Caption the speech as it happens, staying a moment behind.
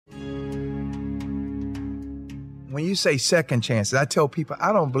when you say second chances, I tell people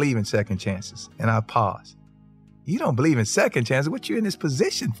I don't believe in second chances, and I pause. You don't believe in second chances? What you in this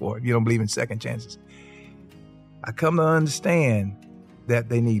position for if you don't believe in second chances? I come to understand that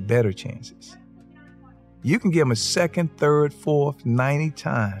they need better chances. You can give them a second, third, fourth, 90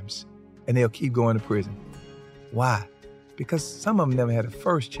 times, and they'll keep going to prison. Why? Because some of them never had a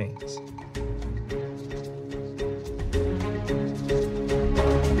first chance.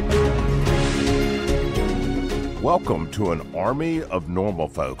 Welcome to an army of normal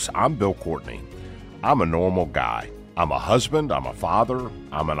folks. I'm Bill Courtney. I'm a normal guy. I'm a husband, I'm a father,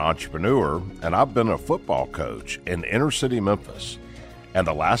 I'm an entrepreneur, and I've been a football coach in inner city Memphis. And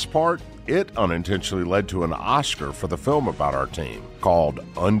the last part, it unintentionally led to an Oscar for the film about our team called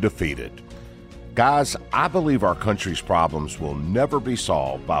Undefeated. Guys, I believe our country's problems will never be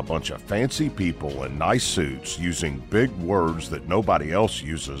solved by a bunch of fancy people in nice suits using big words that nobody else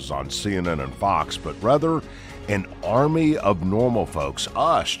uses on CNN and Fox, but rather an army of normal folks,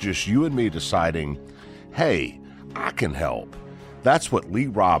 us, just you and me deciding, hey, I can help. That's what Lee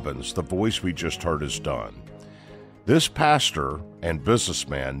Robbins, the voice we just heard, has done. This pastor and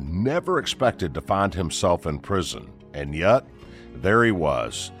businessman never expected to find himself in prison, and yet there he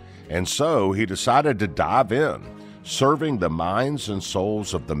was. And so he decided to dive in, serving the minds and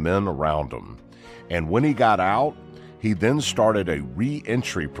souls of the men around him. And when he got out, he then started a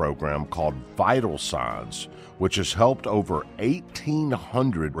re-entry program called Vital Signs, which has helped over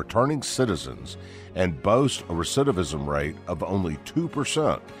 1,800 returning citizens and boasts a recidivism rate of only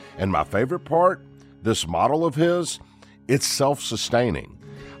 2%. And my favorite part, this model of his, it's self-sustaining.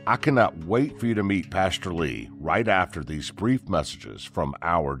 I cannot wait for you to meet Pastor Lee right after these brief messages from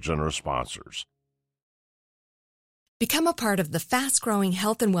our generous sponsors. Become a part of the fast-growing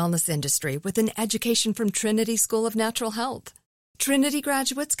health and wellness industry with an education from Trinity School of Natural Health. Trinity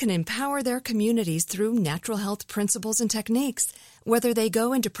graduates can empower their communities through natural health principles and techniques, whether they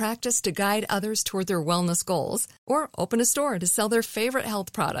go into practice to guide others toward their wellness goals or open a store to sell their favorite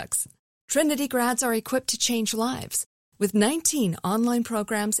health products. Trinity grads are equipped to change lives with 19 online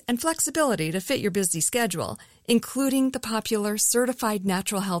programs and flexibility to fit your busy schedule, including the popular Certified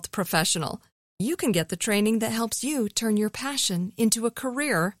Natural Health Professional. You can get the training that helps you turn your passion into a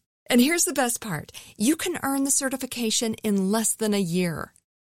career. And here's the best part. You can earn the certification in less than a year.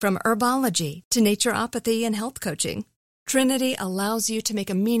 From herbology to naturopathy and health coaching, Trinity allows you to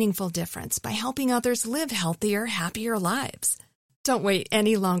make a meaningful difference by helping others live healthier, happier lives. Don't wait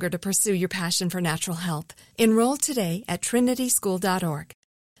any longer to pursue your passion for natural health. Enroll today at trinityschool.org.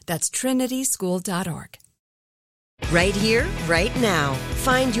 That's trinityschool.org. Right here, right now.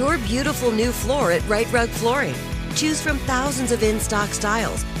 Find your beautiful new floor at Right Rug Flooring. Choose from thousands of in-stock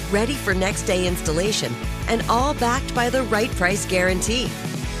styles, ready for next day installation, and all backed by the right price guarantee.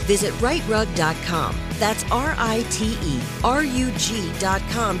 Visit rightrug.com. That's RITERUG.com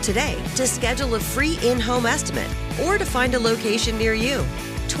today to schedule a free in-home estimate or to find a location near you.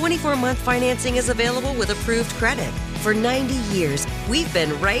 24-month financing is available with approved credit. For 90 years, we've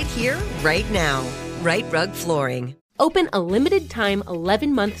been right here, right now. Right Rug Flooring. Open a limited-time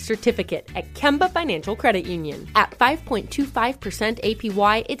 11-month certificate at Kemba Financial Credit Union. At 5.25%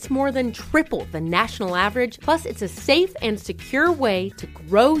 APY, it's more than triple the national average, plus it's a safe and secure way to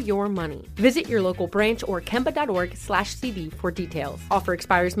grow your money. Visit your local branch or kemba.org/CD for details. Offer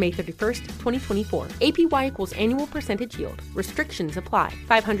expires May 31st, 2024. APY equals annual percentage yield. Restrictions apply.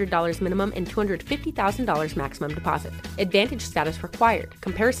 $500 minimum and $250,000 maximum deposit. Advantage status required.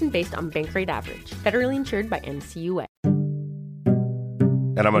 Comparison based on bank rate average. Federally insured by NCUA.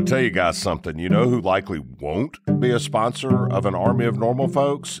 And I'm going to tell you guys something. You know who likely won't be a sponsor of an army of normal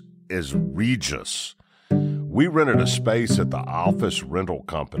folks? Is Regis. We rented a space at the office rental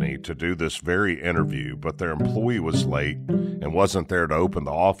company to do this very interview, but their employee was late and wasn't there to open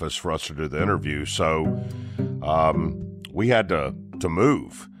the office for us to do the interview, so we had to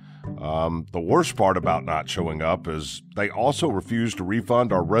move. The worst part about not showing up is they also refused to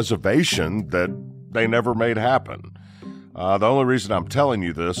refund our reservation that they never made happen. The only reason I'm telling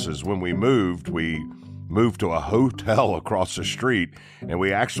you this is when we moved to a hotel across the street, and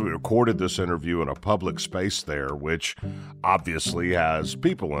we actually recorded this interview in a public space there, which obviously has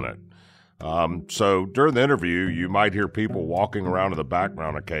people in it. So during the interview, you might hear people walking around in the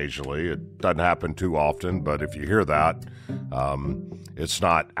background occasionally. It doesn't happen too often, but if you hear that, it's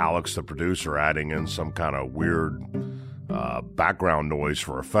not Alex, the producer, adding in some kind of weird background noise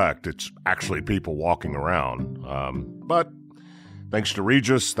for effect. It's actually people walking around. But thanks to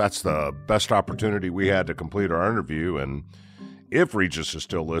Regis, that's the best opportunity we had to complete our interview. And if Regis is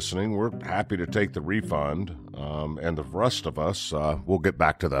still listening, we're happy to take the refund. And the rest of us, we'll get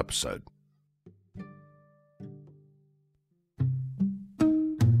back to the episode.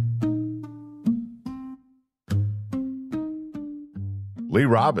 Lee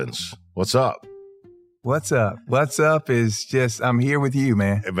Robbins, what's up? What's up? What's up is just, I'm here with you,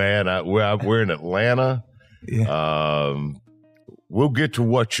 man. Man, we're in Atlanta. Yeah. We'll get to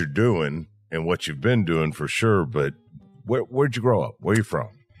what you're doing and what you've been doing for sure, but where'd you grow up? Where are you from?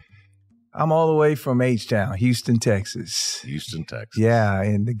 I'm all the way from H-Town, Houston, Texas. Houston, Texas. Yeah,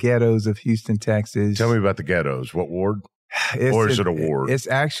 in the ghettos of Houston, Texas. Tell me about the ghettos. What ward? Or is it a ward? It's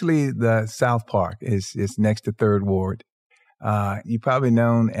actually the South Park. It's next to 3rd Ward. You probably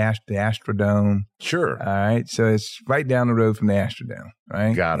known the Astrodome. Sure. All right. So it's right down the road from the Astrodome,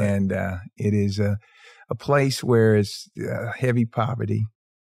 right? Got it. And it is a place where it's heavy poverty.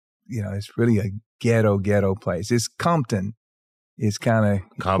 You know, it's really a ghetto place. It's Compton. It's kind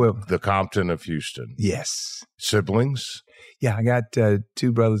of the Compton of Houston. Yes. Siblings? Yeah, I got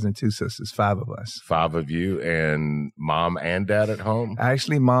 2 brothers and 2 sisters, 5 of us. 5 of you, and mom and dad at home?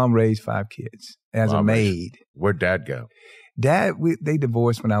 Actually, mom raised 5 kids as a maid. Where'd dad go? Dad, they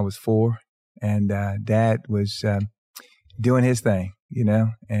divorced when I was 4, and dad was doing his thing, you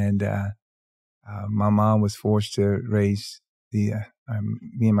know, and my mom was forced to raise me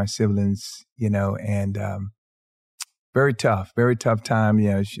and my siblings, you know, and very tough time.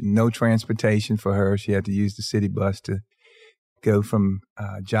 You know, no transportation for her. She had to use the city bus to go from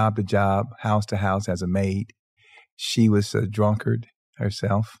job to job, house to house as a maid. She was a drunkard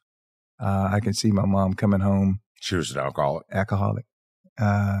herself. I can see my mom coming home. She was an alcoholic,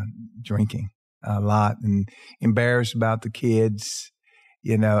 drinking a lot and embarrassed about the kids.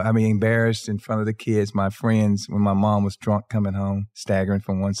 You know, I mean, embarrassed in front of the kids, my friends, when my mom was drunk coming home, staggering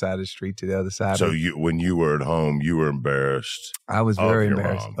from one side of the street to the other side. So when you were at home, you were embarrassed? I was very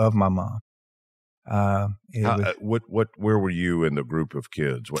embarrassed of my mom. Where were you in the group of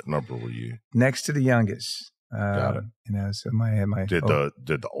kids? What number were you? Next to the youngest. Got it. You know, so did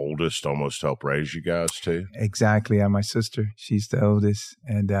the oldest almost help raise you guys too? Exactly. My sister, she's the oldest,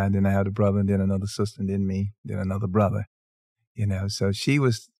 and then I had a brother, and then another sister, and then me, then another brother. You know, so she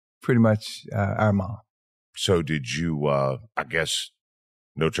was pretty much our mom. So did you? I guess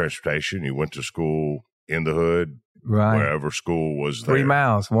no transportation. You went to school in the hood, right? Wherever school was. 3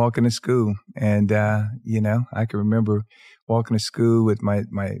 miles walking to school, and you know, I can remember walking to school with my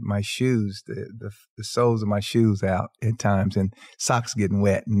shoes, the soles of my shoes out at times, and socks getting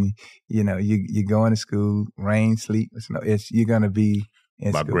wet. And you know, you going to school, rain, sleet, snow. You're going to be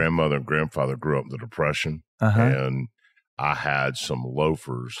in My school. grandmother and grandfather grew up in the Depression, and I had some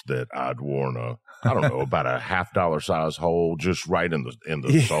loafers that I'd worn about a $50 size hole just right in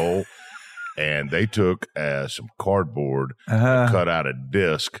the sole, and they took some cardboard, and cut out a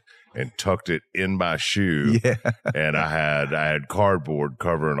disc, and tucked it in my shoe. Yeah. And I had cardboard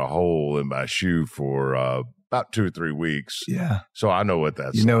covering a hole in my shoe for about 2 or 3 weeks. Yeah. So I know what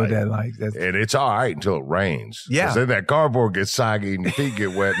that's like. You know what that's like. And it's all right until it rains. Yeah. Because then that cardboard gets soggy and your feet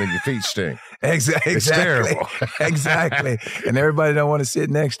get wet and then your feet stink. Exactly. It's terrible. Exactly. And everybody don't want to sit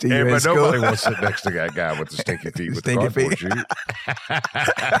next to you. But nobody wants to sit next to that guy with the stinky feet with the cardboard shoe.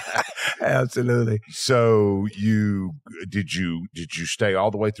 Absolutely. So did you stay all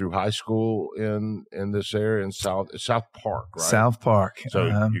the way through high school in this area in South Park, right? South Park.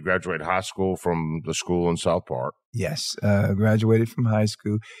 So you graduated high school from the school in South Park. Yes, graduated from high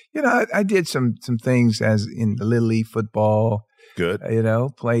school. You know, I did some things as in the Little League football. Good. You know,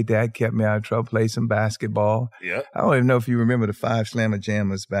 played that, kept me out of trouble, played some basketball. Yeah. I don't even know if you remember the 5 Slammer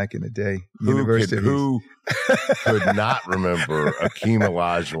Jammers back in the day. Who could not remember Akeem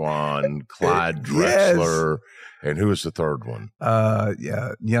Olajuwon, Clyde Drexler, and who was the third one?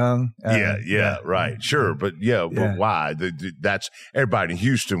 Young. Right. Sure. But but why? That's everybody in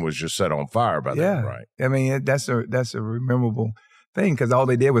Houston was just set on fire by that, right? I mean, that's a memorable thing because all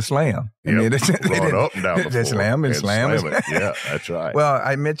they did was slam. I mean, going up and down the floor. Slam and slam. Yeah, that's right. Well,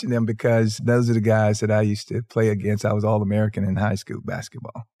 I mentioned them because those are the guys that I used to play against. I was All-American in high school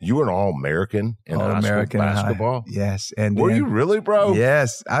basketball. You were an All-American in high school basketball? Yes. And were you really, bro?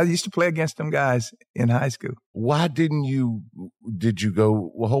 Yes. I used to play against them guys in high school. Why did you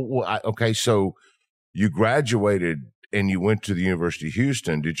go? Well, okay, so you graduated and you went to the University of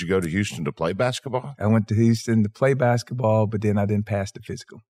Houston. Did you go to Houston to play basketball? I went to Houston to play basketball, but then I didn't pass the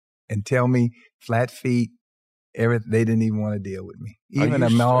physical. And tell me, flat feet, they didn't even want to deal with me. Even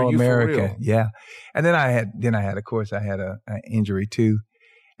an All-American. Yeah. And then I had, of course, an injury too.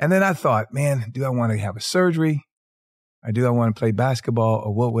 And then I thought, man, do I want to have a surgery? Or do I want to play basketball?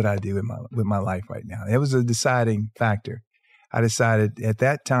 Or what would I do with my life right now? It was a deciding factor. I decided at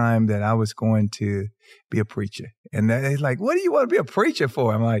that time that I was going to be a preacher. And they're like, what do you want to be a preacher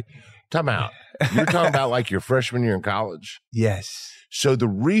for? I'm like, time out. You're talking about like your freshman year in college? Yes. So the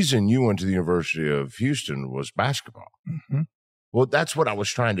reason you went to the University of Houston was basketball. Mm-hmm. Well, that's what I was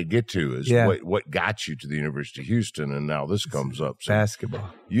trying to get to is Yeah. what got you to the University of Houston, and now this comes up. So Basketball.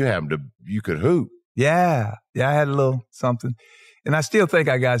 you could hoop. Yeah. Yeah, I had a little something. And I still think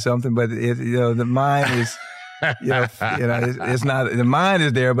I got something, but the mind is, it's not, the mind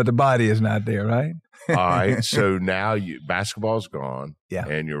is there, but the body is not there, right? All right. So now basketball's gone. Yeah.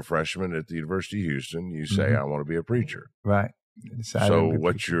 And you're a freshman at the University of Houston. You say, I want to be a preacher. Right. So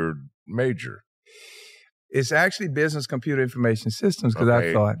what's your major? It's actually business computer information systems because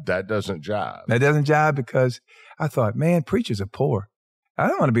I thought. That doesn't jive. That doesn't jive because I thought, man, preachers are poor. I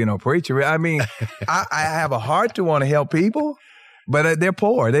don't want to be no preacher. I mean, I have a heart to want to help people, but they're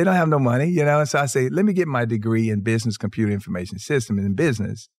poor. They don't have no money, And so I say, let me get my degree in business computer information systems in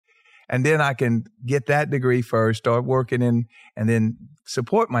business. And then I can get that degree first, start working in, and then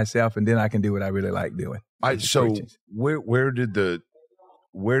support myself, and then I can do what I really like doing. So where did the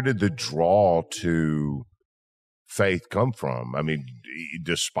draw to faith come from? I mean,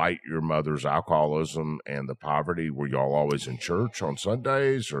 despite your mother's alcoholism and the poverty, were y'all always in church on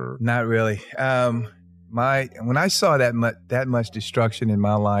Sundays, or not really? When I saw that much destruction in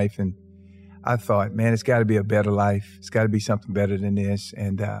my life, and I thought, man, it's got to be a better life. It's got to be something better than this.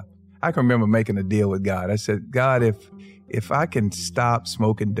 And I can remember making a deal with God. I said, God, if I can stop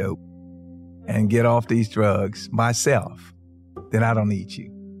smoking dope and get off these drugs myself, then I don't need you.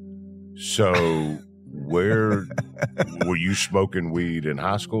 So where were you smoking weed in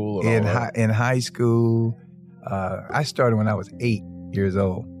high school? In high school, I started when I was 8 years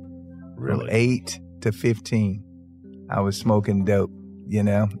old. Really? From 8 to 15, I was smoking dope,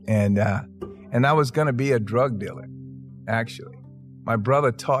 and I was going to be a drug dealer, actually. My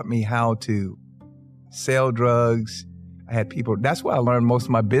brother taught me how to sell drugs. I had people, that's where I learned most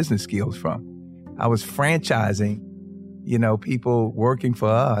of my business skills from. I was franchising, people working for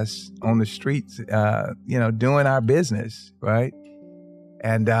us on the streets, doing our business, right?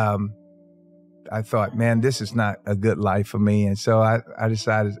 And I thought, man, this is not a good life for me. And so I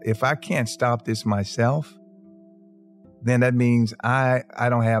decided if I can't stop this myself, then that means I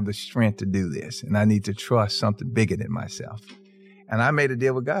don't have the strength to do this. And I need to trust something bigger than myself. And I made a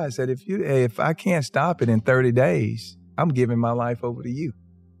deal with God. I said, if I can't stop it in 30 days, I'm giving my life over to you.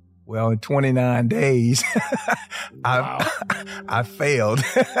 Well, in 29 days, I failed.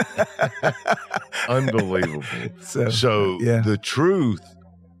 Unbelievable. So the truth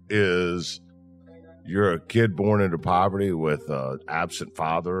is you're a kid born into poverty with an absent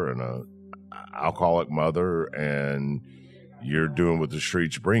father and an alcoholic mother, and you're doing what the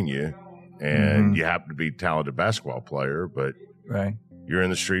streets bring you, and you happen to be a talented basketball player, but right. You're in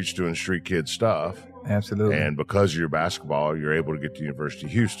the streets doing street kid stuff. Absolutely. And because of your basketball, you're able to get to the University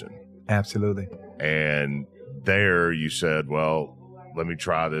of Houston. Absolutely. And there you said, well, let me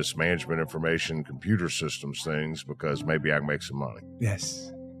try this management information computer systems things because maybe I can make some money.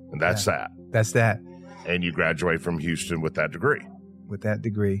 Yes. And that's that. That's that. And you graduate from Houston with that degree. With that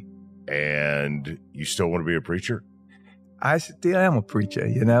degree. And you still want to be a preacher? I still am a preacher,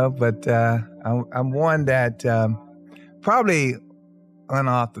 but I'm one that probably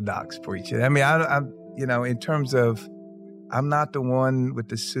unorthodox preacher. I mean, I'm in terms of, I'm not the one with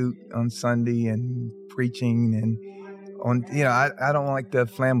the suit on Sunday and preaching and I don't like the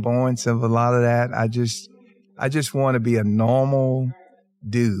flamboyance of a lot of that. I just want to be a normal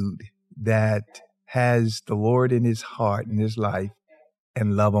dude that has the Lord in his heart, in his life,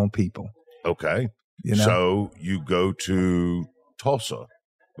 and love on people. Okay. So you go to Tulsa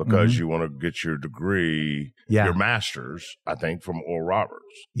because you want to get your degree, your master's, I think, from Oral Roberts.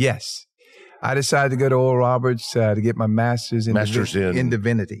 Yes. I decided to go to Oral Roberts to get my master's in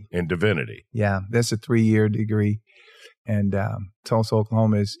divinity. In divinity. Yeah, that's a 3-year degree. And Tulsa,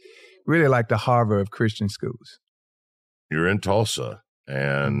 Oklahoma is really like the Harvard of Christian schools. You're in Tulsa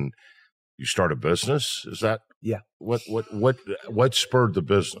and you start a business. Is that? Yeah. What spurred the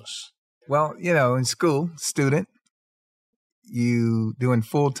business? Well, in school, student, you doing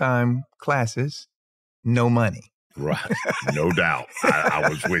full-time classes, no money. Right. No doubt. I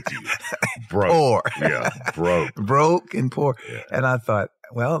was with you. Broke. Poor. Yeah. Broke. Broke and poor. Yeah. And I thought,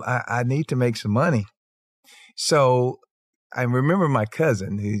 well, I need to make some money. So I remember my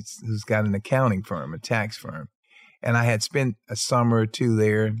cousin who's got an accounting firm, a tax firm. And I had spent a summer or two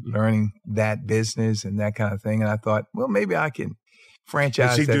there learning that business and that kind of thing. And I thought, well, maybe I can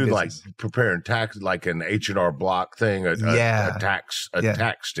franchise that business. Like preparing tax, like an H&R Block thing, a tax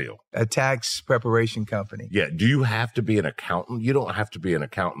deal? A tax preparation company. Yeah. Do you have to be an accountant? You don't have to be an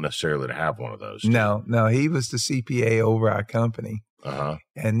accountant necessarily to have one of those. No. He was the CPA over our company. Uh-huh.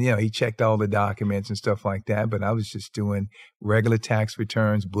 And, he checked all the documents and stuff like that. But I was just doing regular tax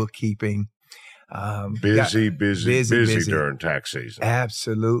returns, bookkeeping. Busy during tax season.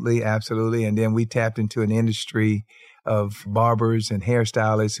 Absolutely. And then we tapped into an industry of barbers and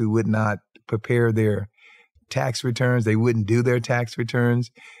hairstylists who would not prepare their tax returns. They wouldn't do their tax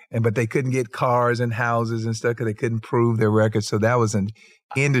returns, but they couldn't get cars and houses and stuff because they couldn't prove their records. So that was an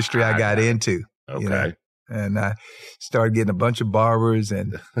industry I got into. Okay. You know? And I started getting a bunch of barbers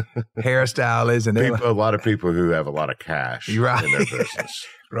and hairstylists. And a lot of people who have a lot of cash in their business.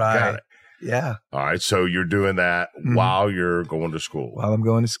 Right. Got it. Yeah. All right. So you're doing that while you're going to school. While I'm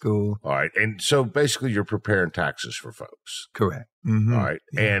going to school. All right. And so basically you're preparing taxes for folks. Correct. All right.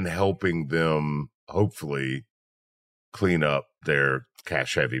 Yeah. And helping them hopefully clean up their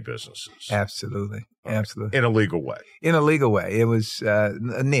cash-heavy businesses. Absolutely. Right. Absolutely. In a legal way. In a legal way. It was a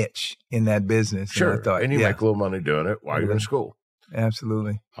niche in that business. Sure. And I thought, and you make a little money doing it while you're in school.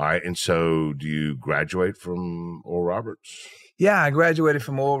 Absolutely. All right. And so do you graduate from Oral Roberts? Yeah, I graduated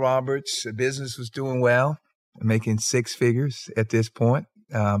from Oral Roberts. The business was doing well, making six figures at this point,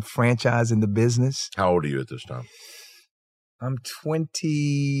 franchising the business. How old are you at this time? I'm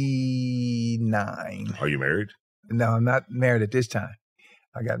 29. Are you married? No, I'm not married at this time.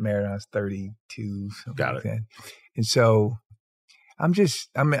 I got married when I was 32. Got it. Like that. And so I'm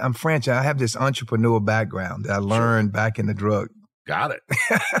franchise. I have this entrepreneur background that I learned back in the drug. Got it.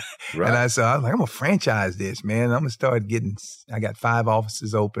 Right. And I was like, I'm going to franchise this, man. I'm going to start I got 5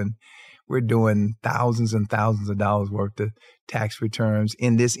 offices open. We're doing thousands and thousands of dollars worth of tax returns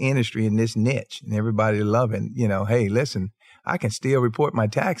in this industry, in this niche, and everybody loving, hey, listen, I can still report my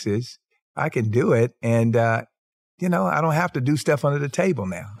taxes. I can do it. And, I don't have to do stuff under the table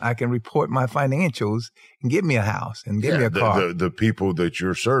now. I can report my financials and get me a house and get me a car. The people that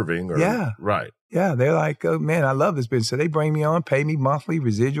you're serving are right. Yeah, they're like, oh, man, I love this business. So they bring me on, pay me monthly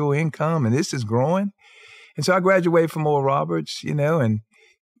residual income, and this is growing. And so I graduated from Oral Roberts, and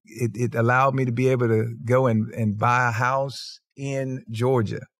it allowed me to be able to go and buy a house in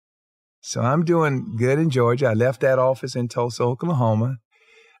Georgia. So I'm doing good in Georgia. I left that office in Tulsa, Oklahoma,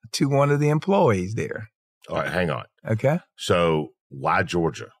 to one of the employees there. All right, hang on. Okay. So why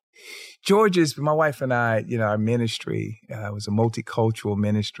Georgia? Georgia's, my wife and I, our ministry was a multicultural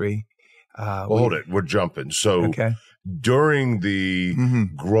ministry. Hold it. We're jumping. So during the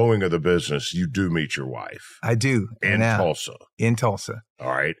growing of the business, you do meet your wife. I do. In Tulsa. In Tulsa. All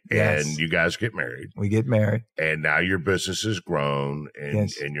right. Yes. And you guys get married. We get married. And now your business has grown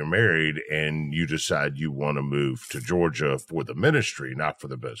and you're married and you decide you want to move to Georgia for the ministry, not for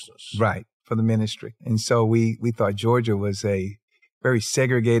the business. Right. For the ministry. And so we thought Georgia was a very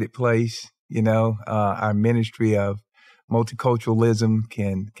segregated place. Our ministry of multiculturalism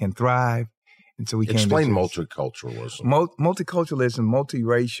can thrive. And so we explain multiculturalism. Multiculturalism,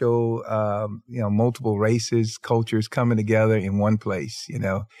 multiracial, multiple races, cultures coming together in one place.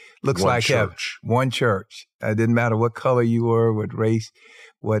 Looks like heaven. One church. It didn't matter what color you were, what race,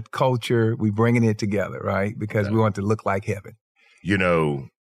 what culture. We bringing it together, right? Because we want to look like heaven.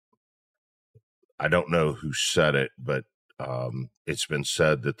 I don't know who said it, but it's been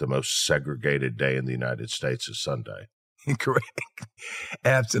said that the most segregated day in the United States is Sunday. Correct.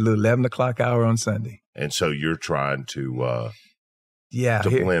 Absolutely. 11 o'clock hour on Sunday. And so you're trying to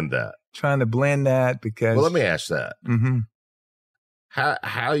blend that. Trying to blend that because. Well, let me ask that. Mm-hmm.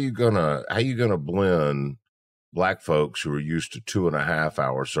 How you gonna blend black folks who are used to 2.5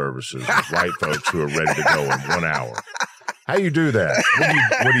 hour services with white folks who are ready to go in 1 hour? How you do that?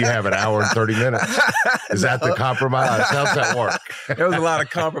 What do you have, an hour and 30 minutes? Is that the compromise? How's that work? There was a lot of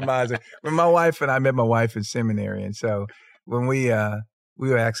compromising. When I met my wife in seminary, and so when we asked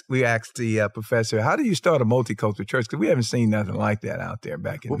the professor, how do you start a multicultural church? Because we haven't seen nothing like that out there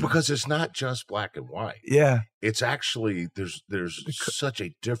back in. Well, because it's not just black and white. Yeah, it's actually there's such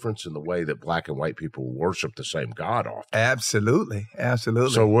a difference in the way that black and white people worship the same God often. Absolutely.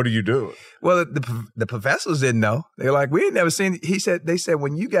 So what are you doing? Well, the professors didn't know. They're like, we had never seen. They said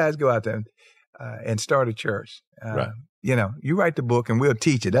when you guys go out there and start a church, right. You write the book and we'll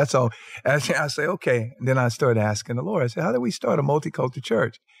teach it. That's all. And I say, okay. And then I started asking the Lord. I said, how do we start a multicultural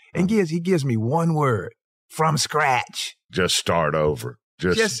church? And he gives me one word: from scratch. Just start over.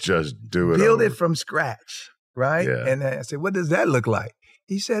 Just do it. Build over. it from scratch. Right. Yeah. And I said, what does that look like?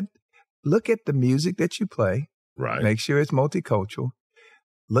 He said, look at the music that you play. Right. Make sure it's multicultural.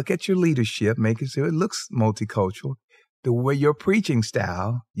 Look at your leadership, making sure it looks multicultural. The way your preaching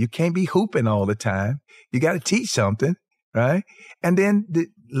style, you can't be hooping all the time. You got to teach something, right? And then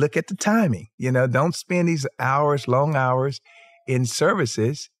look at the timing. Don't spend these long hours in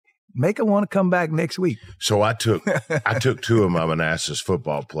services. Make them want to come back next week. So I took 2 of my Manassas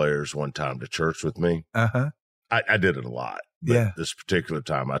football players one time to church with me. Uh-huh. I did it a lot. Yeah. This particular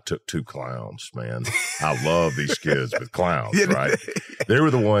time, I took 2 clowns, man. I love these kids with clowns, right? They were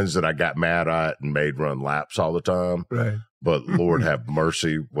the ones that I got mad at and made run laps all the time. Right. But Lord have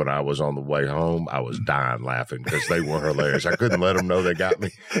mercy, when I was on the way home, I was dying laughing because they were hilarious. I couldn't let them know they got me,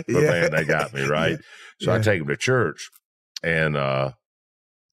 but man, they got me, right? So I take them to church, and the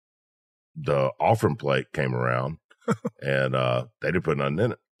offering plate came around, and they didn't put nothing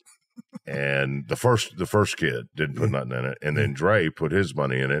in it. And the first kid didn't put nothing in it, and then Dre put his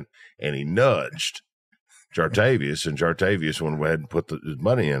money in it, and he nudged Jartavius, and Jartavius went ahead and put his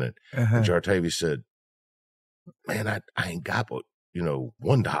money in it. And Jartavius said, "Man, I ain't got but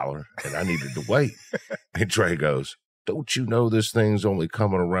 $1, and I needed to wait." And Dre goes, "Don't you know this thing's only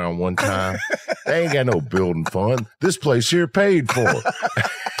coming around one time? They ain't got no building fund. This place here paid for."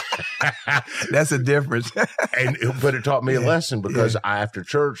 That's a difference. But it taught me a lesson, because after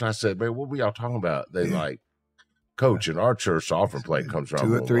church, I said, "Man, what were y'all talking about?" They like, "Coach, in our church, the offering plate comes around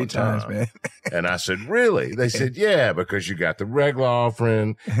 2 or 3 times, time." man. And I said, "Really?" They said, "Yeah, because you got the regular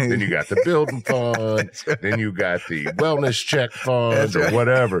offering, then you got the building fund, then you got the wellness check fund or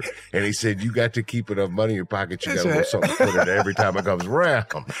whatever." And he said, "You got to keep enough money in your pocket. You got a little something to put in every time it comes around."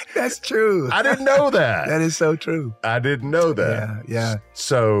 That's true. I didn't know that. That is so true. I didn't know that. Yeah.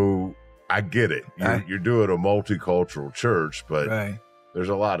 So I get it. You're doing a multicultural church, but there's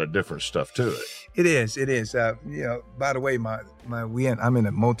a lot of different stuff to it. It is. By the way, I'm in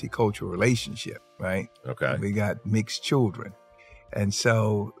a multicultural relationship, right? Okay. We got mixed children. And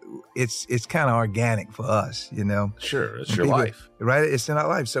so it's kind of organic for us, Sure. It's your life. Right. It's in our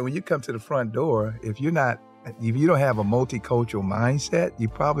life. So when you come to the front door, if you don't have a multicultural mindset, you're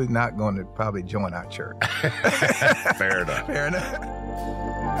probably not going to join our church. Fair enough. Fair enough.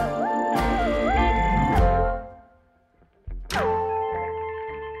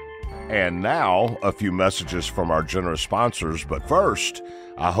 And now, a few messages from our generous sponsors. But first,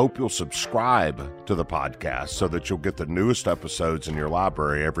 I hope you'll subscribe to the podcast so that you'll get the newest episodes in your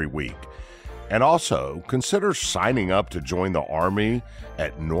library every week. And also, consider signing up to join the Army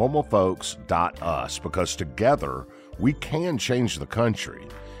at normalfolks.us, because together we can change the country.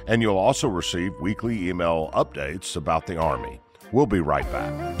 And you'll also receive weekly email updates about the Army. We'll be right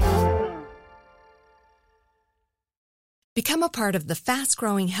back. Become a part of the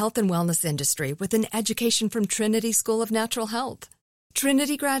fast-growing health and wellness industry with an education from Trinity School of Natural Health.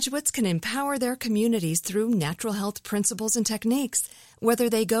 Trinity graduates can empower their communities through natural health principles and techniques, whether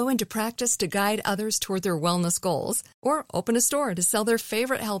they go into practice to guide others toward their wellness goals or open a store to sell their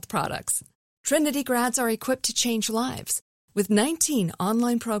favorite health products. Trinity grads are equipped to change lives with 19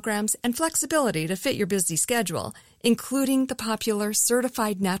 online programs and flexibility to fit your busy schedule, including the popular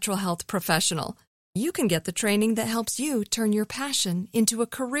Certified Natural Health Professional. You can get the training that helps you turn your passion into a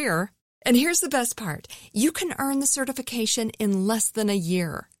career. And here's the best part. You can earn the certification in less than a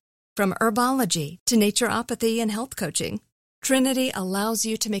year. From herbology to naturopathy and health coaching, Trinity allows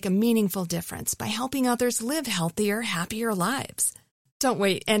you to make a meaningful difference by helping others live healthier, happier lives. Don't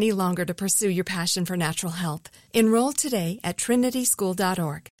wait any longer to pursue your passion for natural health. Enroll today at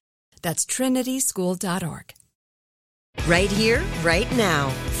trinityschool.org. That's trinityschool.org. Right here, right now.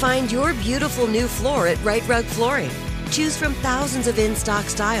 Find your beautiful new floor at Right Rug Flooring. Choose from thousands of in-stock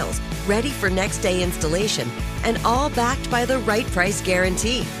styles, ready for next day installation, and all backed by the right price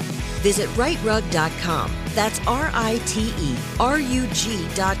guarantee. Visit rightrug.com. That's RITERUG.com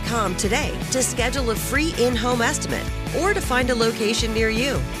today to schedule a free in-home estimate or to find a location near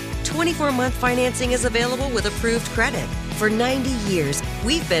you. 24-month financing is available with approved credit. For 90 years,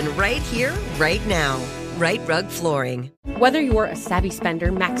 we've been right here, right now. Right Rug Flooring. Whether you're a savvy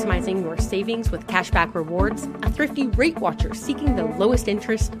spender maximizing your savings with cashback rewards, a thrifty rate watcher seeking the lowest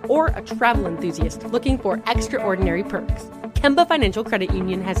interest, or a travel enthusiast looking for extraordinary perks, Kemba Financial Credit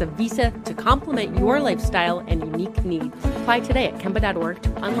Union has a visa to complement your lifestyle and unique needs. Apply today at Kemba.org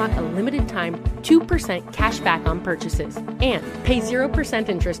to unlock a limited time 2% cash back on purchases and pay 0%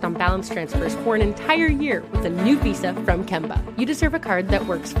 interest on balance transfers for an entire year with a new visa from Kemba. You deserve a card that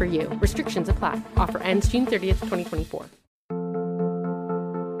works for you. Restrictions apply. Offer ends June 30th, 2024.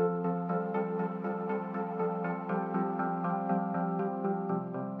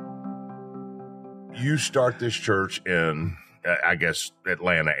 You start this church in, I guess,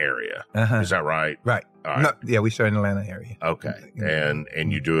 Atlanta area. Is that right? Right. All right. No, yeah, we started in Atlanta area. Okay. And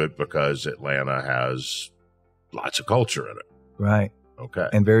you do it because Atlanta has lots of culture in it. Right. Okay.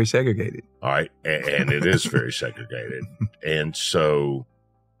 And very segregated. All right. And it is very segregated. And so,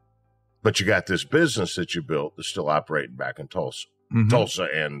 but you got this business that you built that's still operating back in Tulsa. Mm-hmm. Tulsa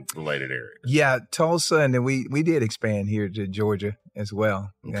and related areas. Yeah, Tulsa, and then we did expand here to Georgia as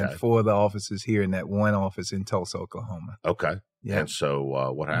well. Okay. And 4 of the offices here in that one office in Tulsa, Oklahoma. Okay. Yeah. And so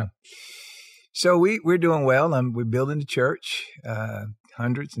what happened? So we're doing well. We're building the church.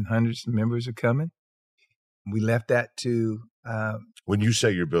 Hundreds and hundreds of members are coming. We left that to... when you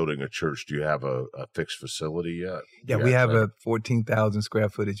say you're building a church, do you have a fixed facility yet? Yeah, we have a 14,000 square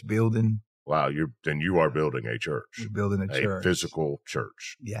footage building. Wow, you are building a church. We're building a church. Physical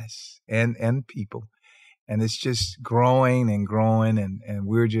church. Yes, and people. And it's just growing and growing, and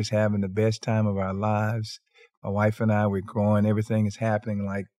we're just having the best time of our lives. My wife and I, we're growing. Everything is happening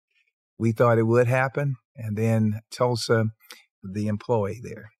like we thought it would happen. And then Tulsa, the employee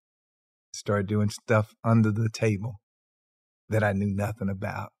there, started doing stuff under the table that I knew nothing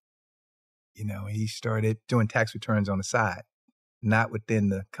about. You know, he started doing tax returns on the side, not within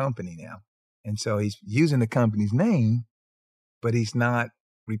the company now. And so he's using the company's name, but he's not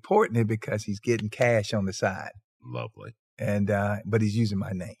reporting it because he's getting cash on the side. Lovely. And but he's using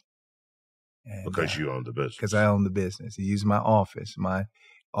my name. And, because you own the business. Because I own the business. He's using my office,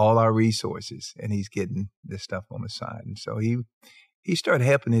 all our resources, and he's getting this stuff on the side. And so he started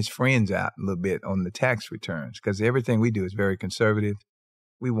helping his friends out a little bit on the tax returns, because everything we do is very conservative.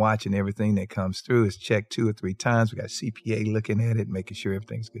 We watching everything that comes through. It's checked 2 or 3 times. We got a CPA looking at it, making sure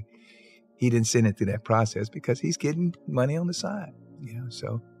everything's good. He didn't send it through that process because he's getting money on the side, you know.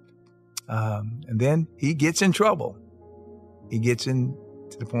 So, and then he gets in trouble. He gets to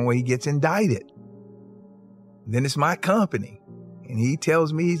the point where he gets indicted. And then it's my company, and he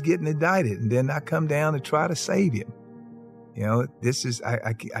tells me he's getting indicted, and then I come down to try to save him. You know, this is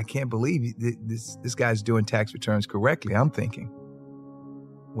I can't believe this guy's doing tax returns correctly. I'm thinking,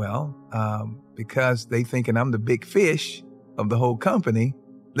 well, because they thinking I'm the big fish of the whole company,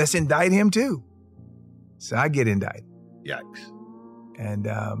 let's indict him too. So I get indicted. Yikes.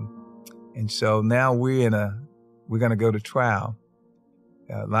 And so now we're going to go to trial.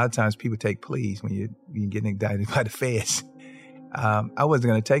 A lot of times people take pleas when you're getting indicted by the feds. I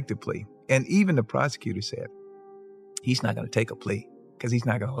wasn't going to take the plea. And even the prosecutor said, he's not going to take a plea because he's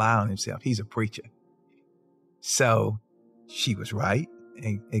not going to lie on himself. He's a preacher. So she was right.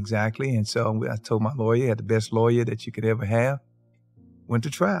 Exactly. And so I told my lawyer, I had the best lawyer that you could ever have. Went to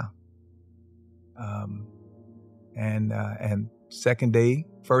trial. And second day,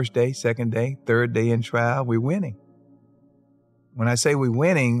 first day, second day, third day in trial, we're winning. When I say we're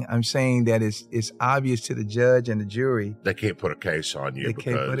winning, I'm saying that it's obvious to the judge and the jury. They can't put a case on you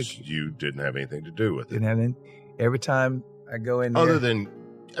because you didn't have anything to do with it. Didn't have anything. Every time I go in there. Other than,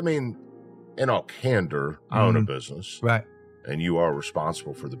 I mean, in all candor, I own a business. Right. And you are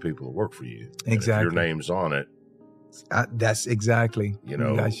responsible for the people that work for you. Exactly. And if your name's on it. That's exactly. You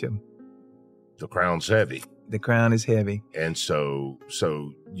know, the crown's heavy. The crown is heavy. And so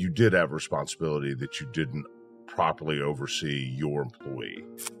you did have responsibility that you didn't properly oversee your employee.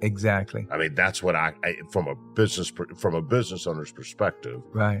 Exactly. I mean, that's what I from a business owner's perspective.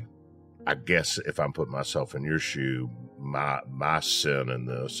 Right. I guess if I'm putting myself in your shoe, my sin in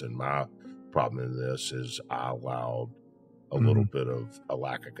this and my problem in this is I allowed a little bit of a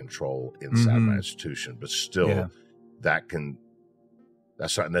lack of control inside my institution, but still that's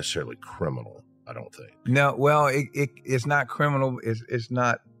not necessarily criminal, I don't think. No, well, it's not criminal. It's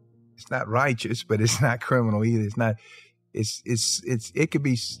not righteous, but it's not criminal either. It's not, it could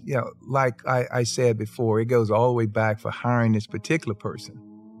be, you know, like I said before, it goes all the way back for hiring this particular person.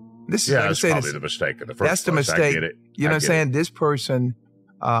 This is, that's probably the mistake in the first place. That's the mistake. I get it. You know what I'm saying? This person,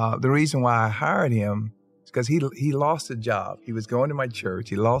 the reason why I hired him is because he lost a job. He was going to my church.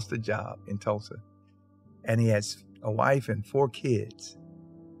 He lost a job in Tulsa. And he has a wife and 4 kids.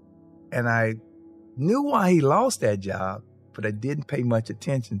 And I knew why he lost that job, but I didn't pay much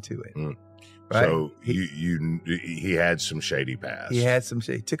attention to it. Right? So he had some shady past. He had some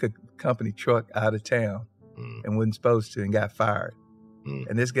shady. He took a company truck out of town and wasn't supposed to and got fired.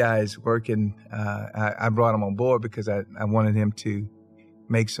 And this guy is working. I brought him on board because I wanted him to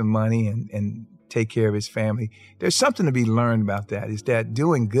make some money and take care of his family. There's something to be learned about that, is that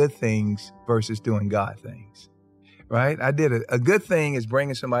doing good things versus doing God things, right? I did a good thing is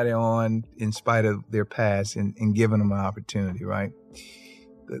bringing somebody on in spite of their past and giving them an opportunity, right?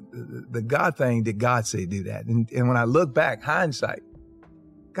 The God thing, did God say do that? And when I look back, hindsight,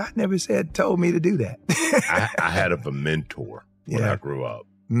 God never told me to do that. I had a mentor when I grew up.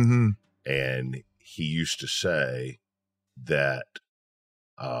 And he used to say that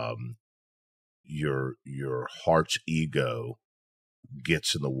your heart's ego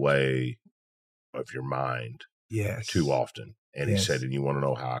gets in the way of your mind too often. And he said, and you want to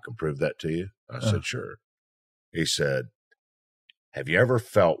know how I can prove that to you? I said, sure. He said, have you ever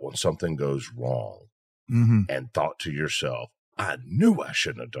felt when something goes wrong and thought to yourself, I knew I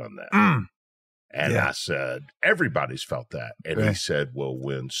shouldn't have done that. And I said, everybody's felt that. And he said, well,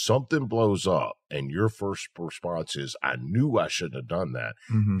 when something blows up and your first response is, I knew I shouldn't have done that,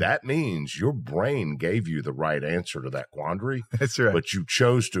 that means your brain gave you the right answer to that quandary. That's right. But you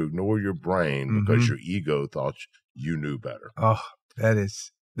chose to ignore your brain because your ego thought you knew better. Oh, that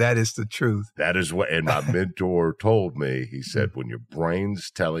is the truth. That is what, and my mentor told me, he said, when your brain's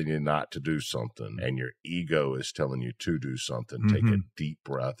telling you not to do something and your ego is telling you to do something, take a deep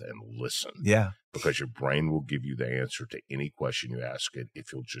breath and listen. Yeah. Because your brain will give you the answer to any question you ask it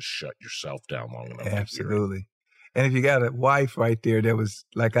if you'll just shut yourself down long enough. Absolutely. And if you got a wife right there that was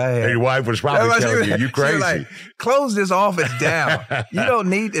like I had. And your wife was probably telling you crazy. Like, close this office down. You don't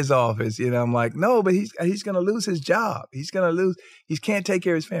need this office. I'm like, no, but he's going to lose his job. He can't take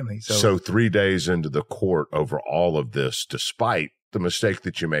care of his family. So 3 days into the court over all of this, despite the mistake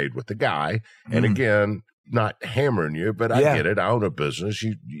that you made with the guy, and again, not hammering you, but I get it. I own a business.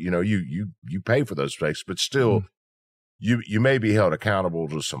 You pay for those mistakes, but still, you may be held accountable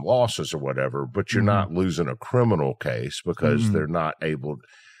to some losses or whatever, but you're not losing a criminal case because they're not able,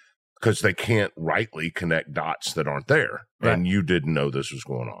 because they can't rightly connect dots that aren't there. Right. And you didn't know this was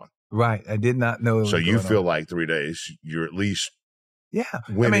going on. Right. I did not know. So you feel like 3 days, you're at least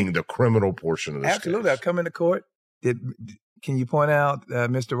winning the criminal portion of this absolutely. case. I come into court. Can you point out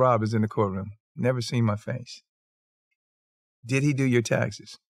Mr. Robbins in the courtroom? Never seen my face. Did he do your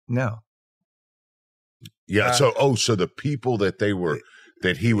taxes? No. Yeah. So the people that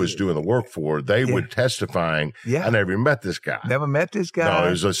he was doing the work for, they were testifying. Yeah. I never even met this guy. Never met this guy. No,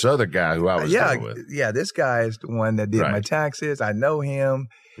 it was this other guy who I was dealing with. Yeah. This guy is the one that did my taxes. I know him.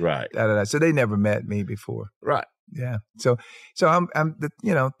 Right. So they never met me before. Right. Yeah. So I'm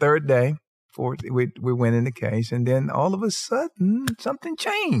the third day, fourth, we went in the case, and then all of a sudden something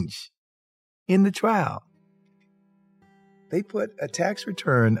changed in the trial. They put a tax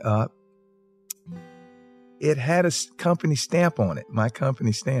return up. It had a company stamp on it, my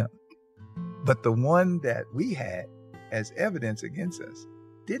company stamp. But the one that we had as evidence against us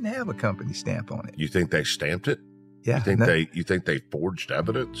didn't have a company stamp on it. You think they stamped it? Yeah. You think they forged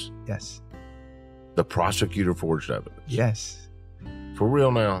evidence? Yes. The prosecutor forged evidence? Yes. For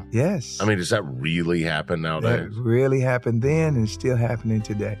real now? Yes. I mean, does that really happen nowadays? That really happened then and it's still happening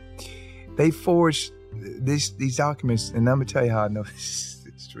today. They forged these documents, and I'm going to tell you how I know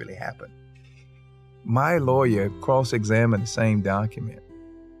this really happened. My lawyer cross-examined the same document.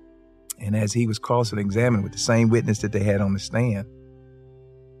 And as he was cross-examined with the same witness that they had on the stand,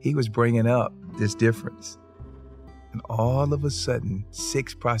 he was bringing up this difference. And all of a sudden,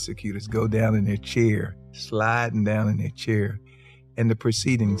 6 prosecutors go down in their chair, sliding down in their chair, and the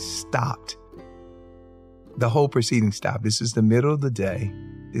proceedings stopped. The whole proceeding stopped. This is the middle of the day.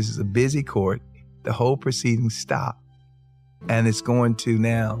 This is a busy court. The whole proceeding stopped. And it's going to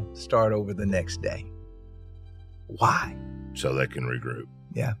now start over the next day. Why? So they can regroup.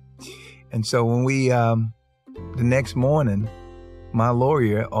 Yeah. And so when we, the next morning, my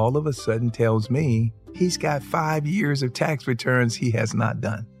lawyer all of a sudden tells me he's got 5 years of tax returns he has not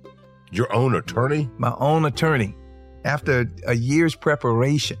done. Your own attorney? My own attorney. After a year's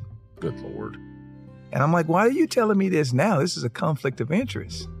preparation. Good Lord. And I'm like, why are you telling me this now? This is a conflict of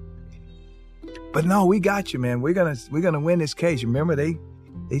interest. But no, we got you, man. We're gonna win this case. Remember, they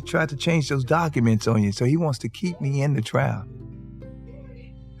tried to change those documents on you, so he wants to keep me in the trial.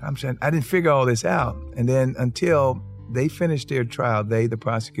 I'm saying I didn't figure all this out, and then until they finished their trial, the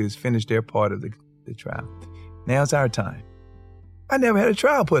prosecutors finished their part of the trial. Now it's our time. I never had a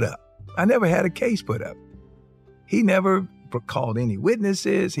trial put up. I never had a case put up. He never called any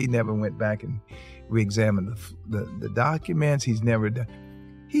witnesses. He never went back and re-examined the documents. He's never done.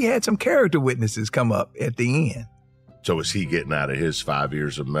 He had some character witnesses come up at the end. So is he getting out of his 5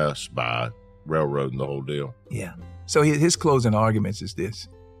 years of mess by railroading the whole deal? Yeah. So his closing arguments is this.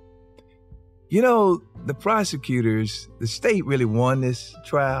 You know, the prosecutors, the state really won this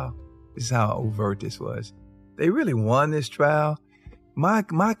trial. This is how overt this was. They really won this trial. My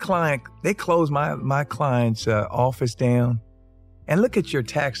client, they closed my client's office down. And look at your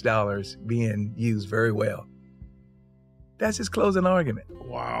tax dollars being used very well. That's his closing argument.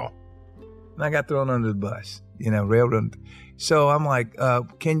 Wow. And I got thrown under the bus, railroad. So I'm like,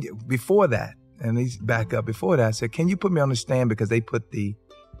 before that, and he's back up before that, I said, can you put me on the stand? Because they put the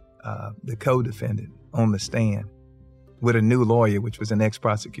co-defendant on the stand with a new lawyer, which was an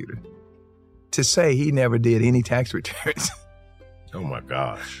ex-prosecutor, to say he never did any tax returns. Oh my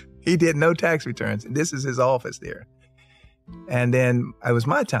gosh. He did no tax returns. And this is his office there. And then it was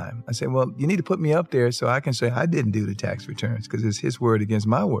my time. I said, well, you need to put me up there so I can say I didn't do the tax returns because it's his word against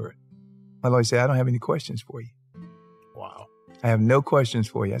my word. My lawyer said, I don't have any questions for you. Wow. I have no questions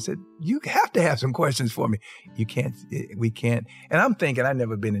for you. I said, you have to have some questions for me. We can't. And I'm thinking I've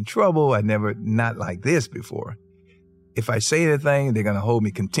never been in trouble. Not like this before. If I say anything, they're going to hold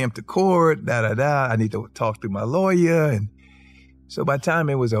me contempt of court, I need to talk to my lawyer. And so by the time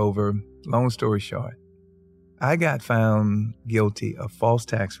it was over, long story short, I got found guilty of false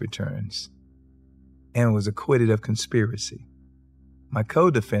tax returns and was acquitted of conspiracy. My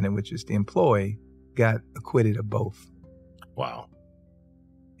co-defendant, which is the employee, got acquitted of both. Wow.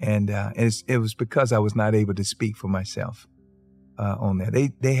 And it was because I was not able to speak for myself on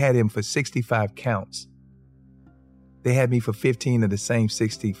that. They had him for 65 counts. They had me for 15 of the same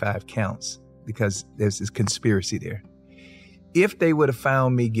 65 counts because there's this conspiracy there. If they would have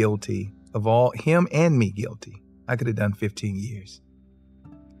found me guilty of him and me guilty, I could have done 15 years.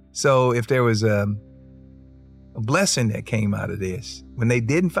 So if there was a blessing that came out of this, when they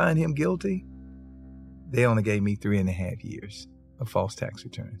didn't find him guilty, they only gave me 3.5 years of false tax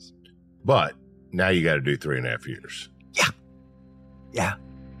returns. But now you got to do 3.5 years. Yeah.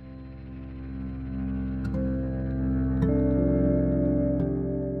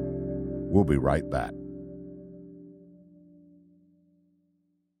 We'll be right back.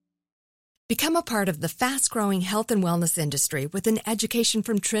 Become a part of the fast-growing health and wellness industry with an education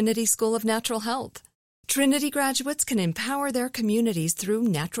from Trinity School of Natural Health. Trinity graduates can empower their communities through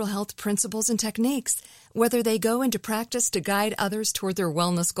natural health principles and techniques, whether they go into practice to guide others toward their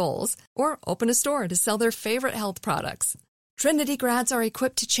wellness goals or open a store to sell their favorite health products. Trinity grads are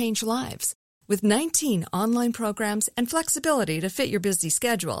equipped to change lives with 19 online programs and flexibility to fit your busy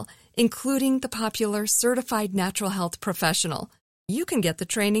schedule, including the popular Certified Natural Health Professional. You can get the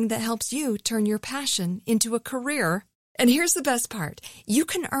training that helps you turn your passion into a career. And here's the best part. You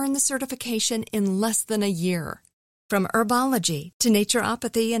can earn the certification in less than a year. From herbology to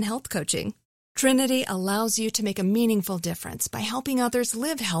naturopathy and health coaching, Trinity allows you to make a meaningful difference by helping others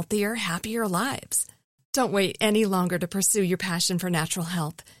live healthier, happier lives. Don't wait any longer to pursue your passion for natural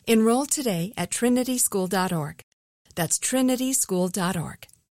health. Enroll today at trinityschool.org. That's trinityschool.org.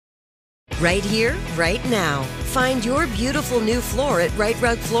 Right here, right now. Find your beautiful new floor at Right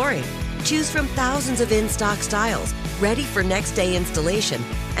Rug Flooring. Choose from thousands of in-stock styles, ready for next day installation,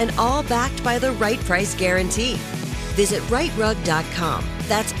 and all backed by the right price guarantee. Visit rightrug.com.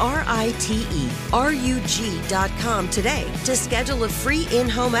 That's RITERUG.com today to schedule a free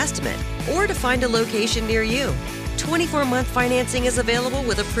in-home estimate or to find a location near you. 24-month financing is available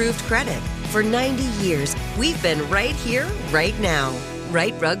with approved credit. For 90 years, we've been right here, right now.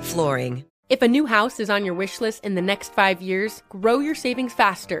 Right Rug Flooring. If a new house is on your wish list in the next 5 years, grow your savings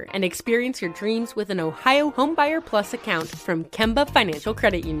faster and experience your dreams with an Ohio Homebuyer Plus account from Kemba Financial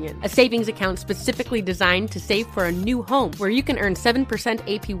Credit Union. A savings account specifically designed to save for a new home where you can earn 7%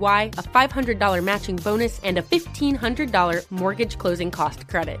 APY, a $500 matching bonus, and a $1,500 mortgage closing cost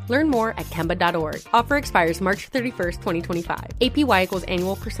credit. Learn more at Kemba.org. Offer expires March 31st, 2025. APY equals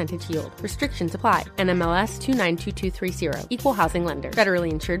annual percentage yield. Restrictions apply. NMLS 292230. Equal housing lender.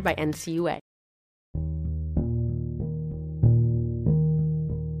 Federally insured by NCUA.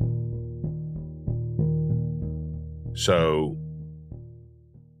 So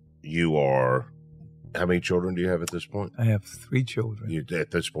you are, how many children do you have at this point? I have 3 children.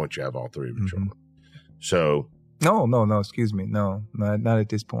 At this point, you have all 3 of your children. So. No, excuse me. No, not at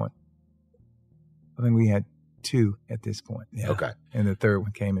this point. I think we had 2 at this point. Yeah. Okay. And the third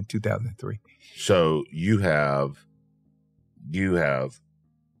one came in 2003. So you have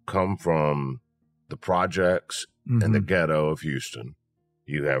come from the projects and the ghetto of Houston.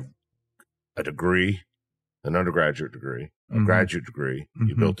 You have a degree, an undergraduate degree, a graduate degree.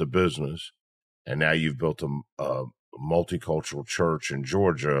 You built a business, and now you've built a multicultural church in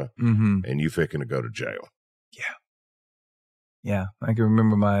Georgia, and you're fixing to go to jail. Yeah. I can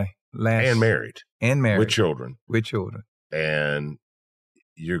remember my last. And married. With children. And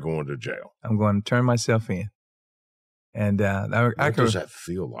you're going to jail. I'm going to turn myself in. And what does that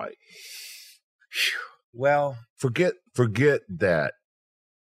feel like? Well, forget that.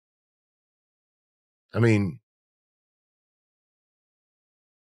 I mean,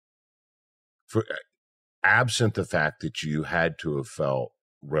 absent the fact that you had to have felt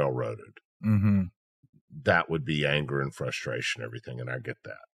railroaded, that would be anger and frustration, everything, and I get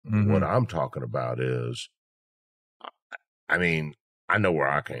that. What I'm talking about is, I mean, I know where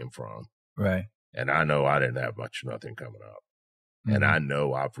I came from. Right. And I know I didn't have much of nothing coming up. And I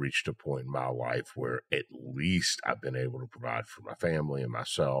know I've reached a point in my life where at least I've been able to provide for my family and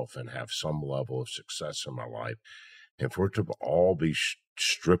myself and have some level of success in my life. And for it to all be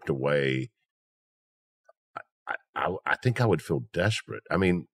stripped away, I think I would feel desperate. I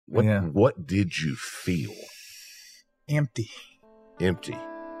mean, what did you feel? Empty. empty.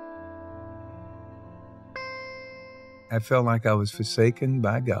 I felt like I was forsaken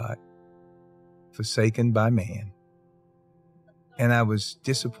by God, forsaken by man. And I was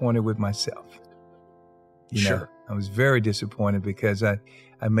disappointed with myself. You know, I was very disappointed because I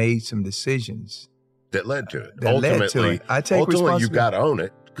made some decisions that led to it. That led to it. I take responsibility. You got to own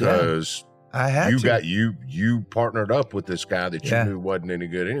it because I had you partnered up with this guy that you knew wasn't any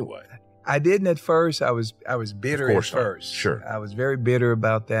good anyway. I didn't at first. I was bitter at first. Sure. I was very bitter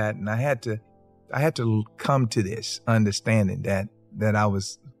about that, and I had to come to this understanding that I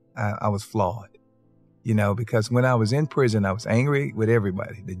was flawed. You know, because when I was in prison, I was angry with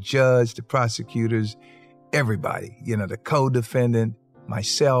everybody, the judge, the prosecutors, everybody, you know, the co-defendant,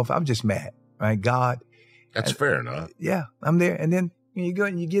 myself. I'm just mad, right? God. That's fair enough. Yeah, I'm there. And then you go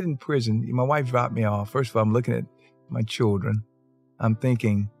and you get in prison. My wife dropped me off. First of all, I'm looking at my children. I'm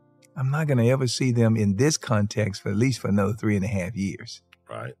thinking, I'm not going to ever see them in this context for at least for another 3.5 years.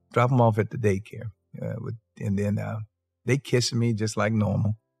 Right. Drop them off at the daycare. And then they kissing me just like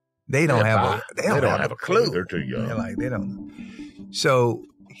normal. They don't have a clue. They're too young. They don't. So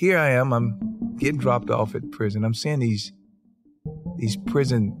here I am. I'm getting dropped off at prison. I'm seeing these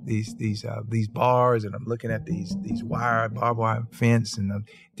bars, and I'm looking at these barbed wire fence, and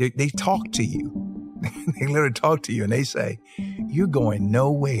they talk to you. They literally talk to you, and they say, "You're going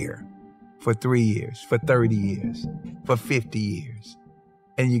nowhere for 3 years, for 30 years, for 50 years,"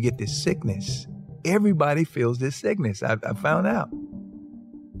 and you get this sickness. Everybody feels this sickness. I found out.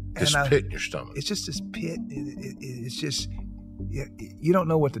 This pit in your stomach. It's just this pit. It's just, you don't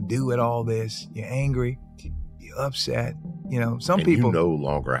know what to do with all this. You're angry. You're upset. You know, people. You no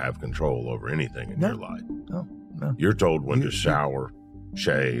longer have control over anything in your life. No. You're told when to shower,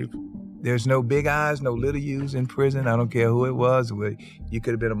 shave. There's no big eyes, no little U's in prison. I don't care who it was. You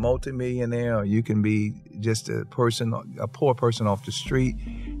could have been a multimillionaire, or you can be just a poor person off the street.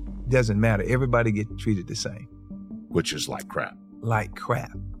 Doesn't matter. Everybody gets treated the same. Which is like crap. Like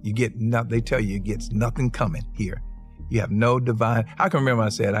crap. You get they tell you get nothing coming here. You have no divine. I can remember I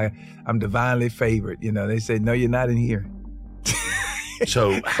said I'm divinely favored. You know, they said, no, you're not in here.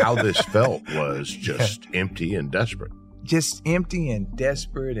 So how this felt was just empty and desperate. Just empty and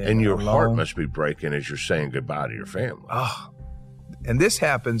desperate. And your heart must be breaking as you're saying goodbye to your family. Oh, and this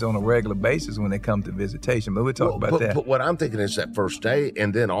happens on a regular basis when they come to visitation, but we'll talk about that. But what I'm thinking is that first day,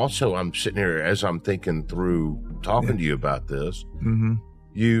 and then also I'm sitting here as I'm thinking through talking to you about this,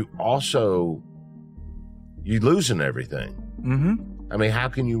 you losing everything. I mean, how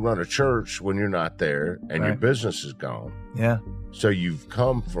can you run a church when you're not there and your business is gone? Yeah. So you've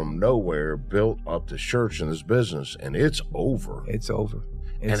come from nowhere, built up this church and this business, and it's over. It's over.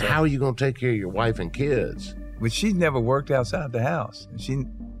 How are you going to take care of your wife and kids? But she's never worked outside the house.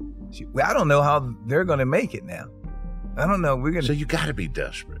 I don't know how they're going to make it now. I don't know. So you got to be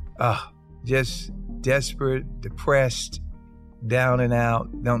desperate. Just desperate, depressed, down and out,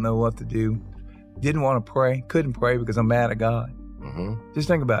 don't know what to do. Didn't want to pray, couldn't pray because I'm mad at God. Just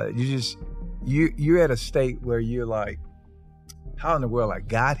think about it. You're at a state where you're like, how in the world I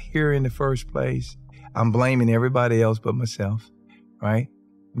got here in the first place? I'm blaming everybody else but myself, right?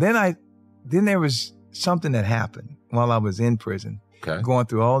 Then there was something that happened while I was in prison, going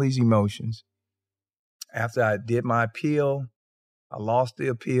through all these emotions. After I did my appeal, I lost the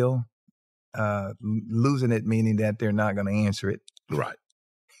appeal, losing it meaning that they're not going to answer it. Right.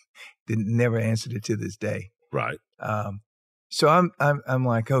 Never answered it to this day. Right. So I'm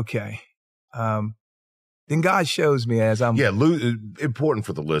like, okay. Then God shows me as I'm... important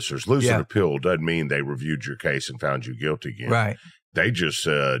for the listeners. Losing an appeal doesn't mean they reviewed your case and found you guilty again. Right. They just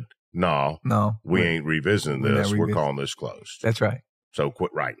said, no, we ain't revisiting this. We're calling this closed. That's right. So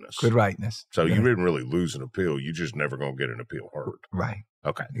quit writing us. Quit writing us. So you didn't really lose an appeal. You just never going to get an appeal heard. Right.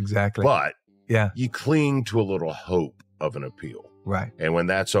 Okay. Exactly. But you cling to a little hope of an appeal. Right. And when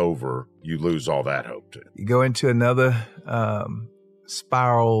that's over, you lose all that hope too. You go into another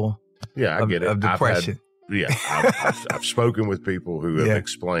spiral I get it. Of depression. I've spoken with people who have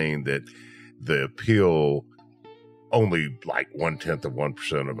explained that the appeal, only like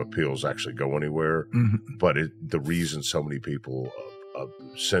 0.1% of appeals actually go anywhere. But the reason so many people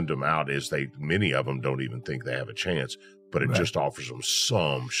send them out is many of them don't even think they have a chance. But it just offers them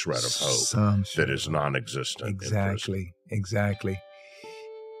some shred of hope that is non-existent. Exactly.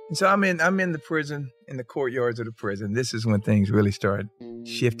 And so I'm in the prison, in the courtyards of the prison. This is when things really start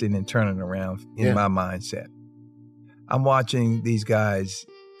shifting and turning around in my mindset. I'm watching these guys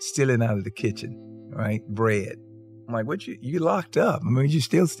stealing out of the kitchen, right? Bread. I'm like, what you locked up? I mean, you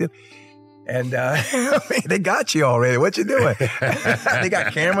still. And they got you already. What you doing? They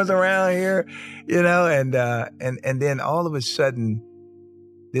got cameras around here, you know. And then all of a sudden,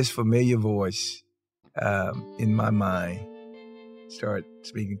 this familiar voice in my mind started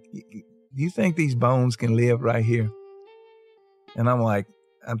speaking. You think these bones can live right here? And I'm like,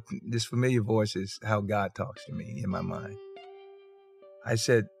 this familiar voice is how God talks to me in my mind. I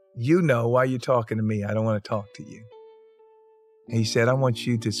said, why are you talking to me? I don't want to talk to you. And he said, I want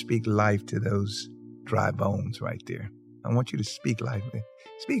you to speak life to those dry bones right there. I want you to speak life.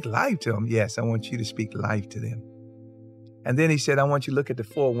 Speak life to them. Yes, I want you to speak life to them. And then he said, I want you to look at the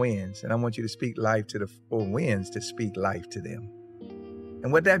four winds, and I want you to speak life to the four winds to speak life to them.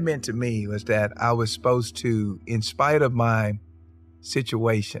 And what that meant to me was that I was supposed to, in spite of my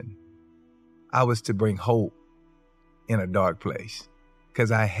situation, I was to bring hope in a dark place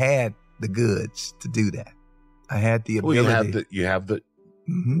because I had the goods to do that. I had the ability. Well, you have the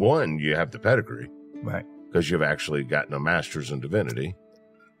you have the pedigree. Right. Because you've actually gotten a master's in divinity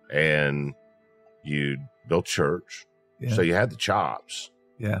and you built church. Yeah. So you had the chops.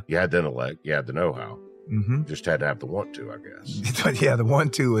 Yeah. You had the intellect. You had the know-how. Mm-hmm. Just had to have the want to, I guess. Yeah, the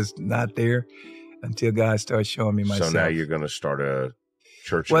want to was not there until God started showing me myself. So now you're going to start a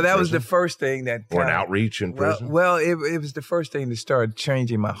church Well, in that prison? was the first thing that... Or an outreach in prison? Well, it was the first thing that started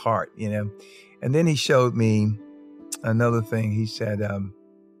changing my heart, And then he showed me another thing. He said,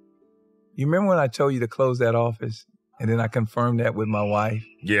 you remember when I told you to close that office? And then I confirmed that with my wife?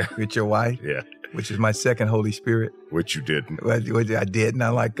 Yeah. With your wife? Yeah. Which is my second Holy Spirit. Which you didn't. Which I did. And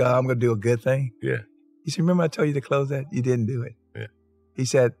I'm like, God, I'm going to do a good thing. Yeah. He said, remember I told you to close that? You didn't do it. Yeah. He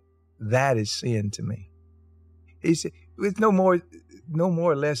said, that is sin to me. He said, it's no more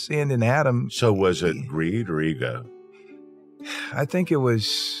or less sin than Adam. So was it greed or ego? I think it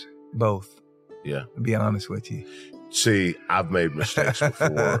was both. Yeah. To be honest with you. See, I've made mistakes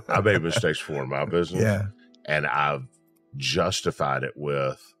before. I made mistakes before in my business. Yeah. And I've justified it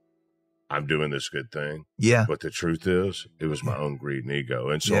with, I'm doing this good thing. Yeah. But the truth is, it was my own greed and ego.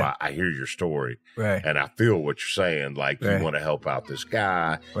 And so I hear your story. Right. And I feel what you're saying. Like, you want to help out this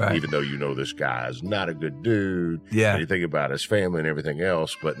guy, even though you know this guy is not a good dude. Yeah. And you think about his family and everything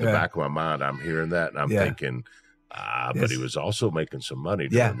else. But in the back of my mind, I'm hearing that and I'm thinking, but he was also making some money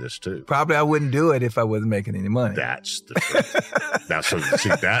doing this too. Probably I wouldn't do it if I wasn't making any money. That's the truth. Now, so see,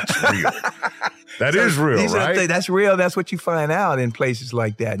 that's real. That is real, right? That's real. That's what you find out in places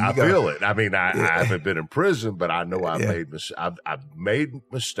like that. I feel it. I mean, I haven't been in prison, but I know I've made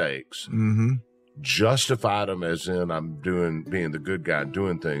mistakes. Mm-hmm. Justified them as in being the good guy and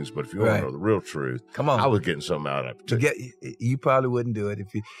doing things. But if you want to know the real truth, come on, I was getting something out of it too. You probably wouldn't do it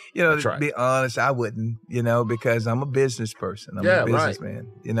if to be honest, I wouldn't, because I'm a business person. I'm a businessman. Right.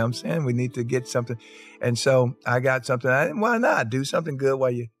 You know what I'm saying? We need to get something. And so I got something. Why not do something good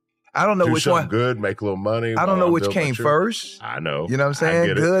while you, I don't know which one. Good, make a little money. I don't know which came first. I know. You know what I'm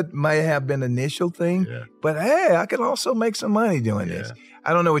saying? Good might have been the initial thing, but hey, I can also make some money doing this.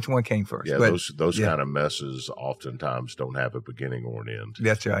 I don't know which one came first. Yeah, but those kind of messes oftentimes don't have a beginning or an end.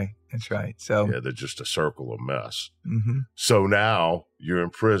 That's right. That's right. So they're just a circle of mess. Mm-hmm. So now you're in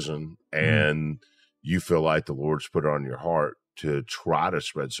prison and you feel like the Lord's put it on your heart to try to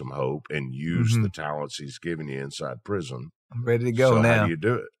spread some hope and use the talents He's given you inside prison. I'm ready to go now. How do you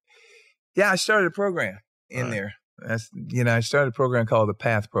do it? Yeah, I started a program in there. I started a program called the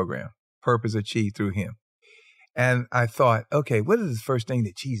PATH program, Purpose Achieved Through Him. And I thought, okay, what is the first thing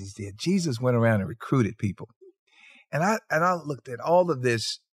that Jesus did? Jesus went around and recruited people. And I looked at all of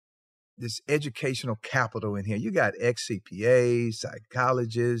this educational capital in here. You got ex-CPAs,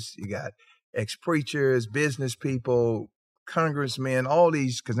 psychologists, you got ex-preachers, business people, congressmen, all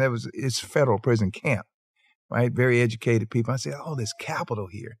these, because it's federal prison camp, right? Very educated people. I said, all this capital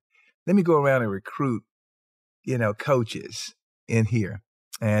here. Let me go around and recruit, coaches in here.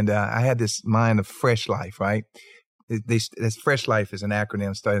 And I had this mind of Fresh Life, right? This Fresh Life is an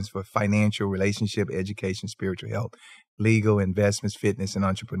acronym, stands for financial, relationship, education, spiritual health, legal, investments, fitness, and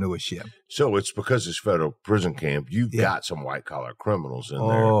entrepreneurship. So it's because it's federal prison camp, you've got some white-collar criminals in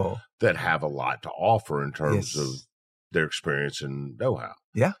there that have a lot to offer in terms of their experience and know-how.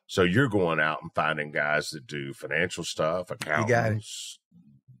 Yeah. So you're going out and finding guys that do financial stuff, accountants,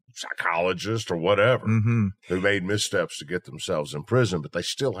 psychologists or whatever, who made missteps to get themselves in prison, but they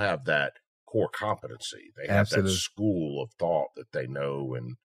still have that core competency. They have that school of thought that they know.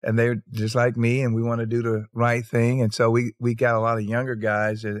 And they're just like me, and we want to do the right thing. And so we got a lot of younger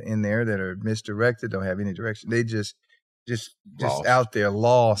guys in there that are misdirected, don't have any direction. They just out there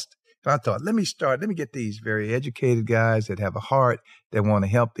lost. And I thought, let me get these very educated guys that have a heart that want to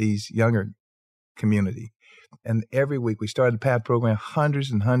help these younger community. And every week we started the PATH program,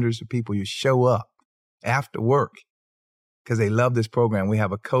 hundreds and hundreds of people, you show up after work because they love this program. We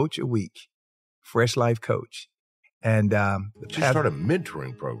have a coach a week, Fresh Life coach. And you started a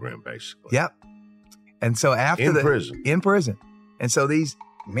mentoring program, basically. Yep. And so after in prison. And so these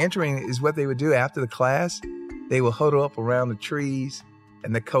mentoring is what they would do after the class. They will huddle up around the trees,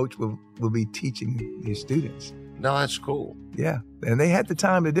 and the coach will be teaching these students. No, that's cool. Yeah. And they had the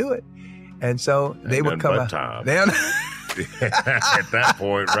time to do it. And so they would come out. Time. At that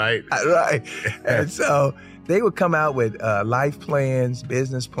point, right? Right. And so they would come out with life plans,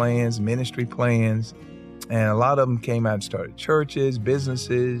 business plans, ministry plans. And a lot of them came out and started churches,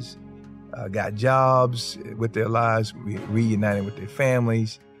 businesses, got jobs with their lives, reunited with their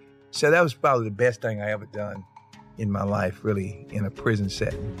families. So that was probably the best thing I ever done in my life, really, in a prison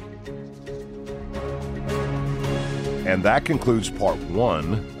setting. And that concludes part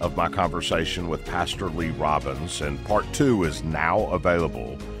 1 of my conversation with Pastor Lee Robbins, and part 2 is now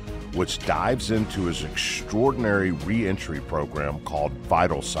available, which dives into his extraordinary reentry program called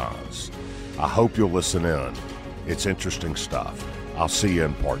Vital Signs. I hope you'll listen in. It's interesting stuff. I'll see you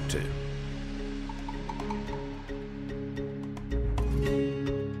in part 2.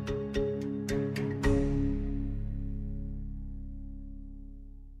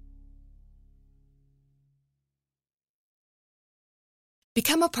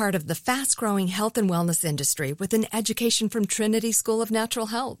 Become a part of the fast-growing health and wellness industry with an education from Trinity School of Natural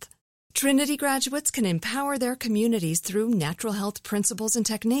Health. Trinity graduates can empower their communities through natural health principles and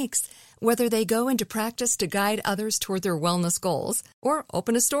techniques, whether they go into practice to guide others toward their wellness goals or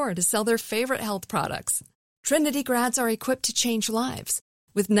open a store to sell their favorite health products. Trinity grads are equipped to change lives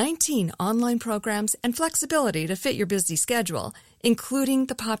with 19 online programs and flexibility to fit your busy schedule, including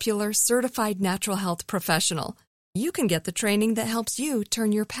the popular Certified Natural Health Professional. You can get the training that helps you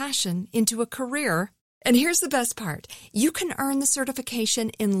turn your passion into a career. And here's the best part. You can earn the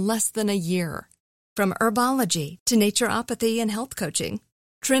certification in less than a year. From herbology to naturopathy and health coaching,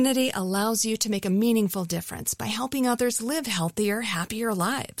 Trinity allows you to make a meaningful difference by helping others live healthier, happier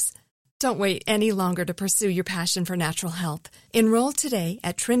lives. Don't wait any longer to pursue your passion for natural health. Enroll today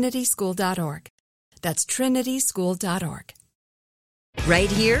at trinityschool.org. That's trinityschool.org.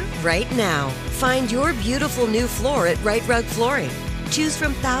 Right here, right now. Find your beautiful new floor at Right Rug Flooring. Choose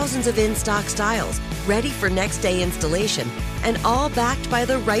from thousands of in-stock styles, ready for next day installation, and all backed by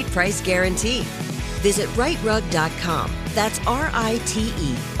the right price guarantee. Visit rightrug.com. That's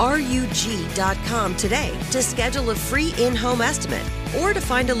RITERUG.com today to schedule a free in-home estimate or to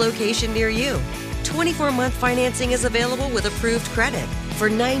find a location near you. 24-month financing is available with approved credit. For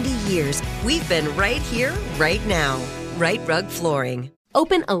 90 years, we've been right here, right now. Right Rug Flooring.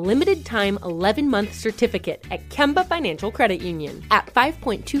 Open a limited-time 11-month certificate at Kemba Financial Credit Union. At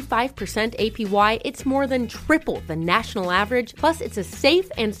 5.25% APY, it's more than triple the national average, plus it's a safe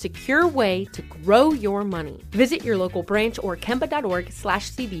and secure way to grow your money. Visit your local branch or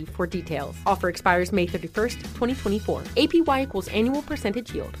kemba.org/CD for details. Offer expires May 31st, 2024. APY equals annual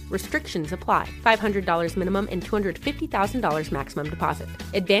percentage yield. Restrictions apply. $500 minimum and $250,000 maximum deposit.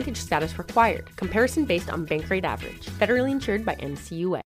 Advantage status required. Comparison based on bank rate average. Federally insured by NCUA.